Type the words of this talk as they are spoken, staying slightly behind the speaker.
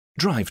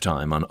Drive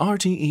Time on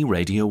RTE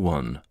Radio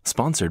 1,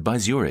 sponsored by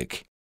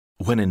Zurich.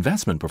 When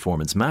investment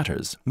performance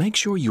matters, make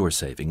sure your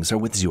savings are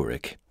with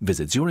Zurich.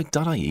 Visit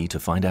zurich.ie to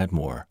find out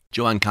more.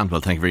 Joanne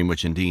Cantwell, thank you very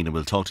much indeed, and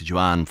we'll talk to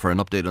Joanne for an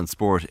update on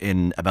sport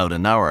in about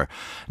an hour.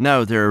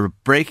 Now, there are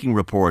breaking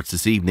reports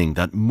this evening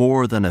that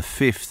more than a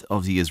fifth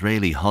of the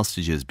Israeli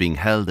hostages being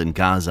held in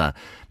Gaza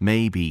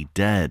may be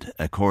dead,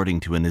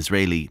 according to an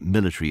Israeli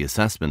military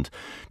assessment.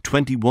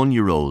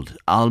 21-year-old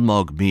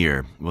Almog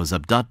Meir was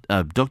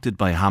abducted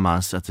by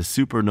Hamas at the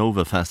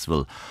Supernova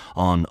festival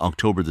on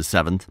October the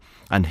 7th,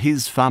 and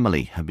his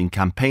family have been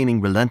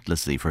campaigning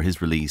relentlessly for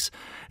his release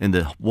in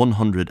the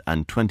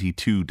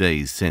 122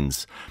 days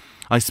since.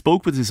 I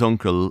spoke with his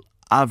uncle,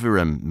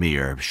 Aviram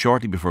Meir,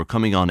 shortly before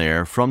coming on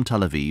air from Tel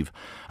Aviv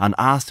and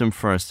asked him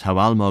first how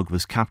Almog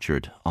was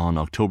captured on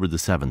October the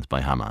 7th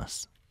by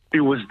Hamas.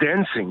 He was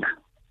dancing.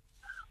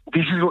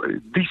 This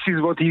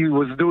is what he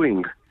was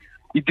doing.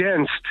 He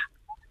danced.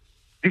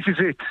 This is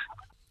it.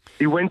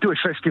 He went to a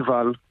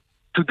festival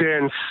to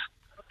dance,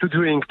 to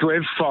drink, to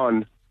have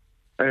fun.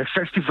 A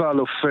festival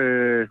of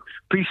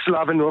peace,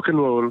 love and rock and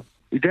roll.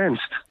 He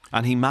danced.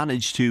 And he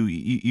managed to,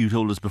 you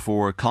told us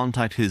before,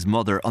 contact his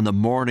mother on the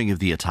morning of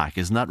the attack.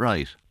 Isn't that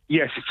right?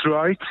 Yes, it's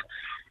right.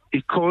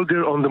 He called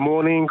her on the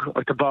morning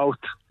at about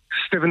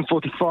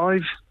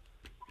 7:45.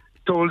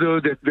 Told her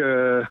that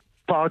the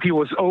party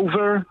was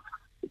over.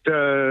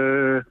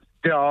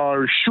 They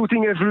are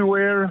shooting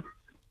everywhere.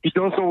 He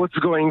don't know what's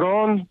going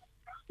on.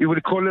 He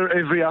will call her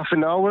every half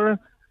an hour.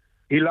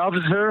 He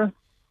loves her.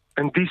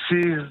 And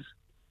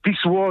this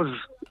was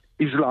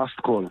his last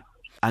call.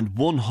 And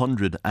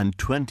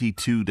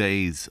 122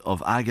 days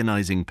of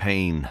agonising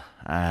pain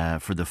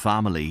for the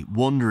family,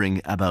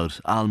 wondering about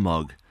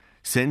Almog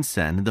since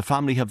then. And the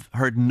family have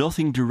heard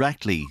nothing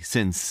directly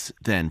since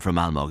then from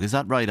Almog. Is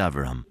that right,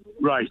 Aviram?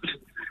 Right.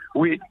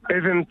 We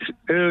haven't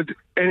heard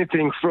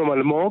anything from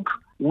Almog.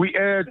 We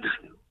had,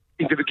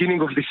 in the beginning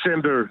of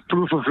December,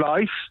 proof of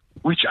life,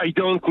 which I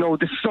don't know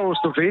the source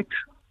of it.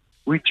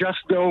 We just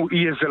know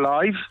he is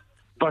alive,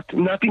 but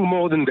nothing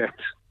more than that.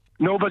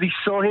 Nobody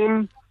saw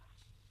him.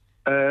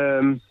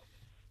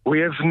 We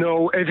have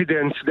no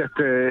evidence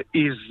that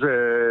he's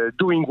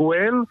doing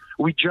well.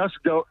 We just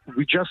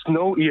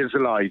know he is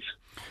alive.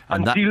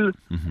 And until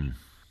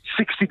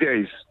 60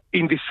 days.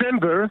 In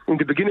December, in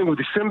the beginning of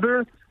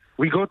December,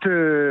 we got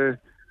a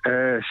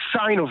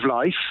sign of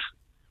life.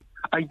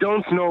 I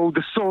don't know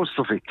the source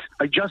of it.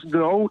 I just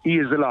know he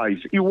is alive.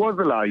 He was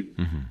alive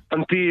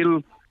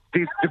until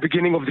the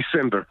beginning of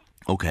December.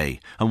 Okay.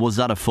 And was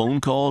that a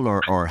phone call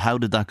or how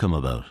did that come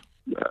about?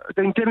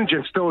 The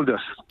intelligence told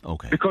us.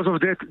 Okay. Because of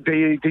that,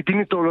 they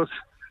didn't tell us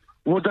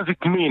what does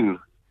it mean.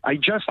 I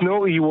just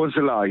know he was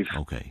alive.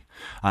 Okay.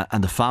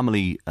 And the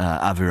family,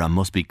 Aviram,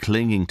 must be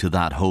clinging to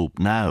that hope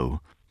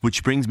now.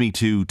 Which brings me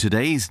to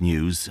today's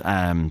news,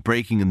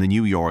 breaking in the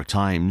New York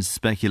Times,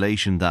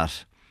 speculation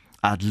that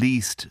at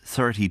least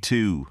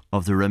 32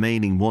 of the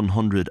remaining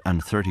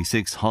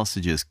 136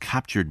 hostages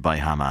captured by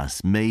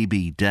Hamas may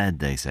be dead,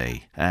 they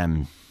say.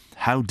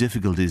 How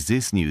difficult is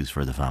this news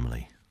for the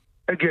family?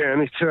 Again,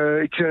 it's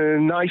a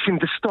knife in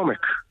the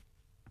stomach.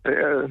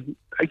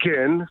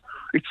 Again,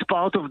 it's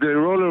part of the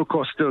roller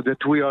coaster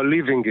that we are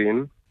living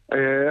in.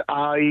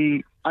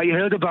 I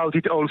heard about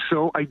it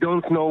also. I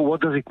don't know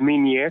what does it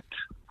mean yet.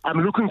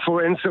 I'm looking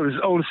for answers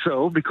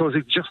also because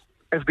it just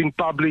has been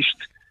published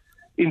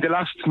in the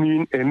last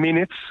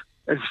minutes,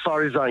 as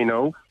far as I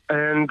know.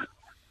 And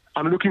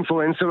I'm looking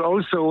for answer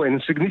also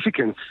and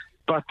significance.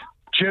 But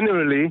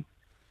generally,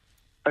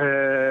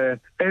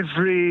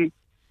 every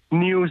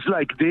news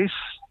like this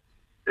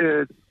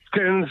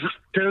turns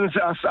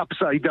us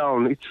upside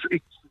down.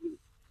 It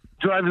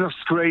drives us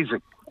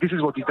crazy. This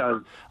is what it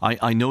does.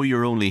 I know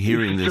you're only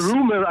hearing this. It's a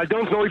rumor. I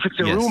don't know if it's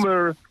a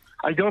rumor.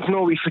 I don't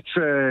know if it's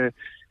a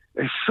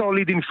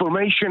solid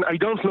information. I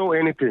don't know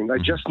anything. I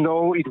just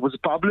know it was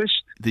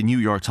published. The New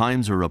York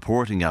Times are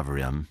reporting,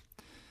 Aviram,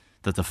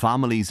 that the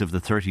families of the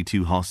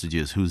 32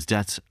 hostages whose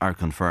deaths are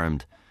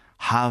confirmed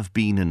have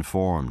been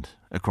informed,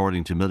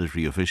 according to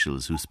military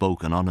officials who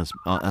spoke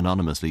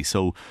anonymously.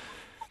 So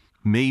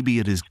maybe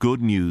it is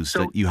good news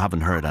that you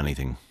haven't heard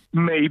anything.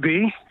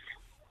 Maybe.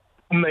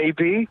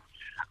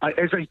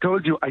 As I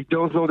told you, I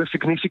don't know the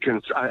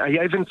significance. I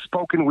haven't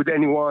spoken with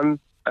anyone.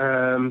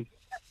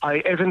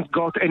 I haven't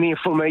got any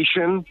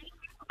information.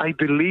 I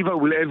believe I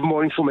will have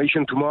more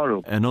information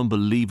tomorrow. An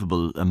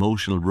unbelievable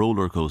emotional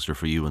roller coaster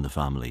for you and the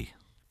family.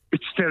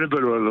 It's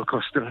terrible roller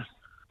coaster.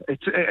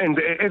 And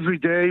every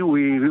day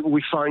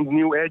we find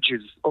new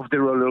edges of the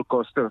roller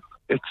coaster.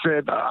 I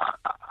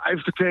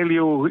have to tell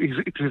you,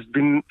 it has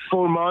been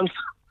 4 months.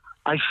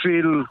 I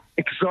feel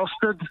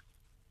exhausted.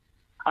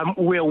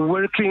 We are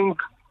working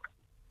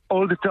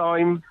all the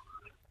time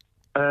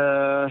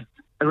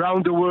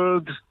around the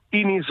world,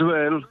 in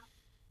Israel.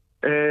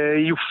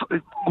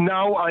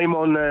 Now I'm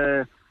on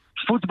a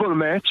football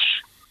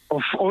match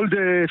of all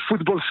the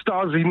football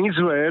stars in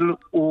Israel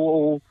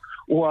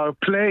who are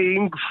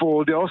playing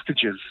for the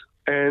hostages.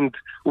 And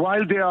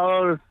while they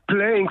are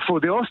playing for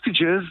the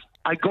hostages,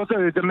 I got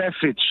the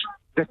message.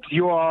 that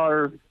you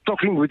are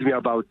talking with me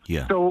about.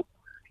 Yeah. So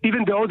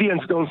even the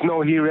audience don't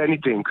know here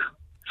anything.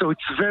 So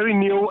it's very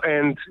new,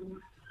 and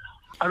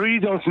I really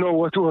don't know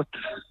what.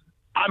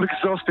 I'm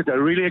exhausted.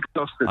 I'm really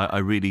exhausted. I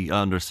really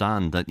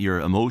understand that you're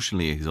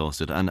emotionally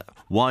exhausted. And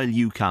while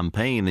you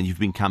campaign, and you've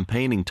been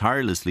campaigning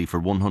tirelessly for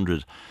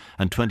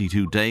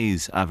 122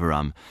 days,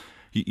 Aviram,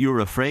 you're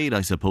afraid,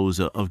 I suppose,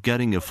 of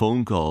getting a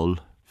phone call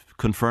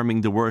confirming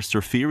the worst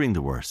or fearing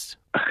the worst.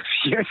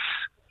 Yes,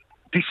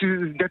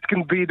 that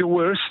can be the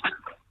worst.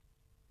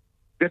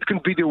 That can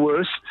be the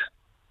worst.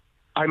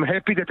 I'm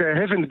happy that I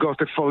haven't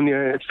got a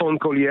phone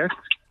call yet,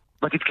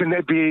 but it can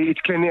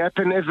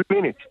happen every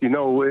minute. You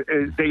know,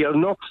 they are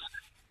not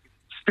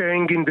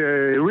staying in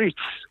the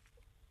Ritz.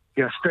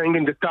 They are staying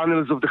in the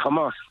tunnels of the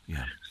Hamas.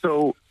 Yeah.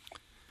 So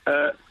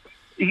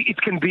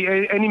it can be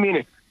any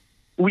minute.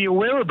 We are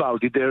aware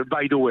about it there,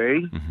 by the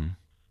way.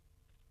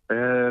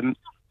 Mm-hmm.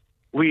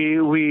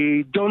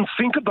 We don't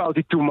think about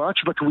it too much,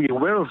 but we're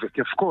aware of it,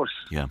 of course,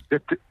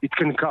 that it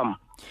can come.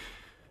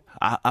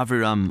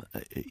 Aviram,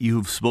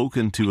 you've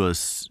spoken to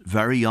us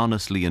very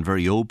honestly and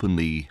very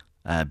openly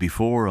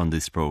before on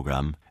this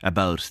programme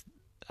about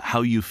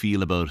how you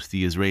feel about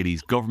the Israeli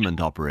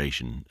government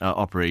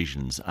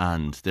operations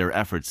and their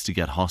efforts to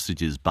get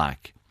hostages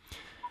back.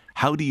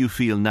 How do you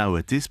feel now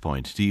at this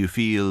point? Do you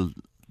feel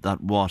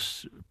that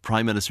what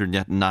Prime Minister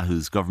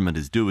Netanyahu's government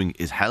is doing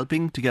is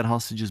helping to get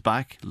hostages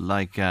back,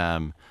 like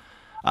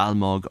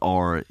Almog,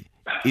 or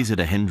is it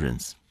a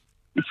hindrance?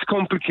 It's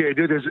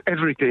complicated as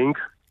everything.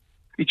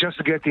 It's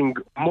just getting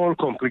more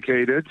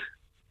complicated.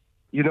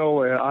 You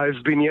know,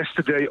 I've been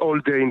yesterday all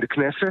day in the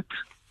Knesset.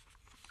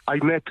 I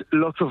met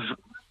lots of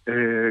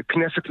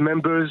Knesset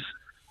members.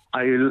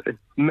 I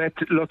met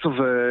lots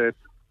of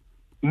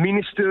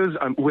ministers.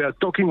 We are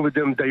talking with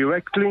them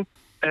directly,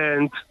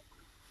 and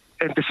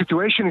the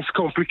situation is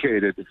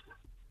complicated.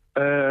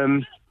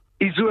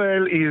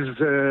 Israel is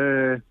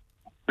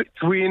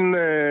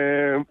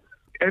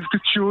have to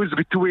choose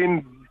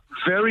between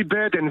very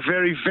bad and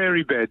very,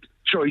 very bad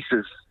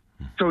choices.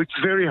 So it's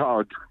very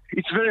hard.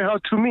 It's very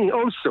hard to me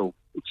also.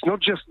 It's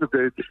not just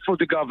for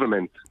the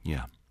government.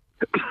 Yeah.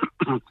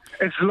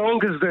 As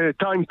long as the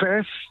time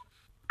passes,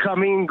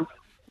 coming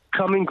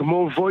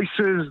more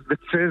voices that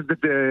says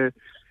that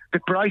the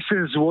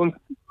prices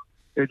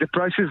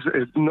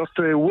not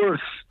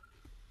worth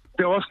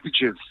the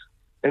hostages,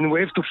 and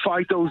we have to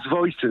fight those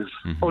voices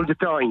all the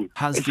time.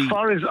 As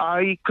far as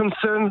I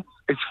concern,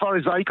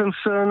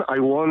 I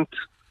want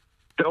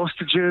the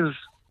hostages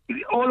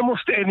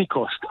almost any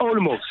cost.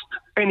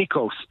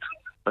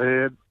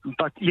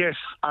 But yes,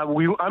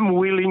 I'm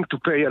willing to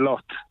pay a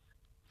lot.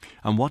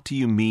 And what do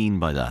you mean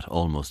by that,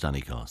 almost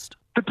any cost?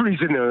 The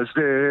prisoners,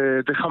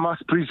 the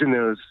Hamas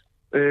prisoners,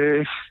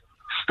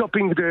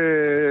 stopping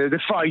the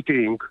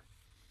fighting,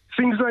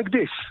 things like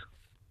this.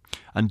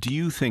 And do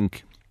you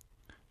think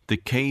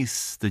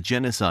the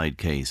genocide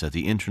case at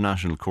the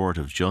International Court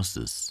of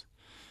Justice,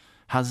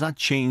 has that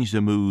changed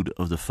the mood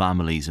of the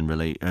families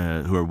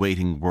who are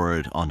waiting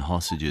word on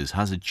hostages?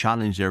 Has it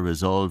challenged their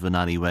resolve in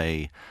any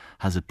way?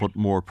 Has it put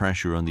more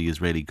pressure on the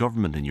Israeli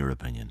government, in your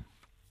opinion?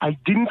 I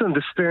didn't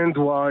understand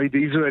why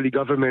the Israeli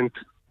government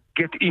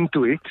get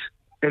into it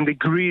and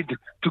agreed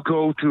to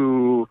go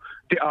to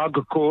the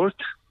Hague Court.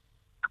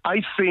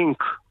 I think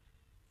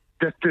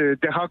that the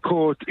Hague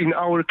Court, in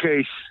our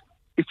case,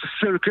 it's a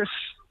circus.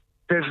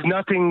 There's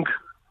nothing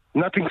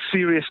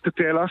serious to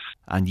tell us.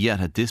 And yet,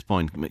 at this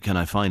point, can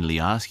I finally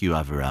ask you,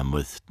 Aviram,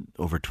 with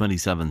over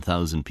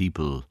 27,000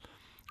 people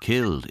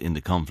killed in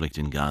the conflict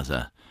in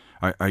Gaza,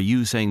 are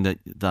you saying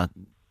that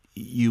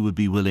you would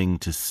be willing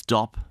to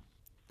stop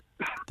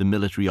the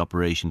military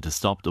operation, to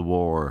stop the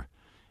war,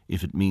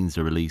 if it means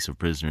the release of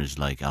prisoners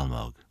like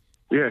Almog?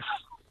 Yes.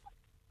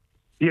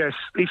 Yes,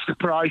 if the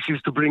price is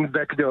to bring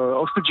back the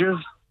hostages,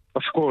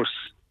 of course.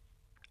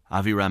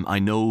 Aviram, I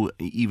know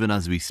even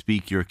as we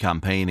speak you're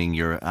campaigning,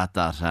 you're at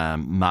that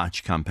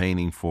match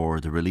campaigning for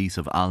the release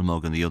of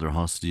Almog and the other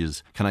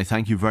hostages. Can I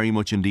thank you very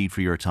much indeed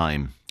for your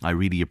time? I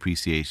really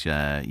appreciate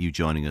you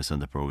joining us on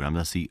the programme.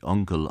 That's the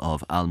uncle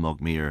of Almog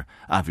Meir,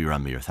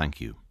 Aviram Meir.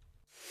 Thank you.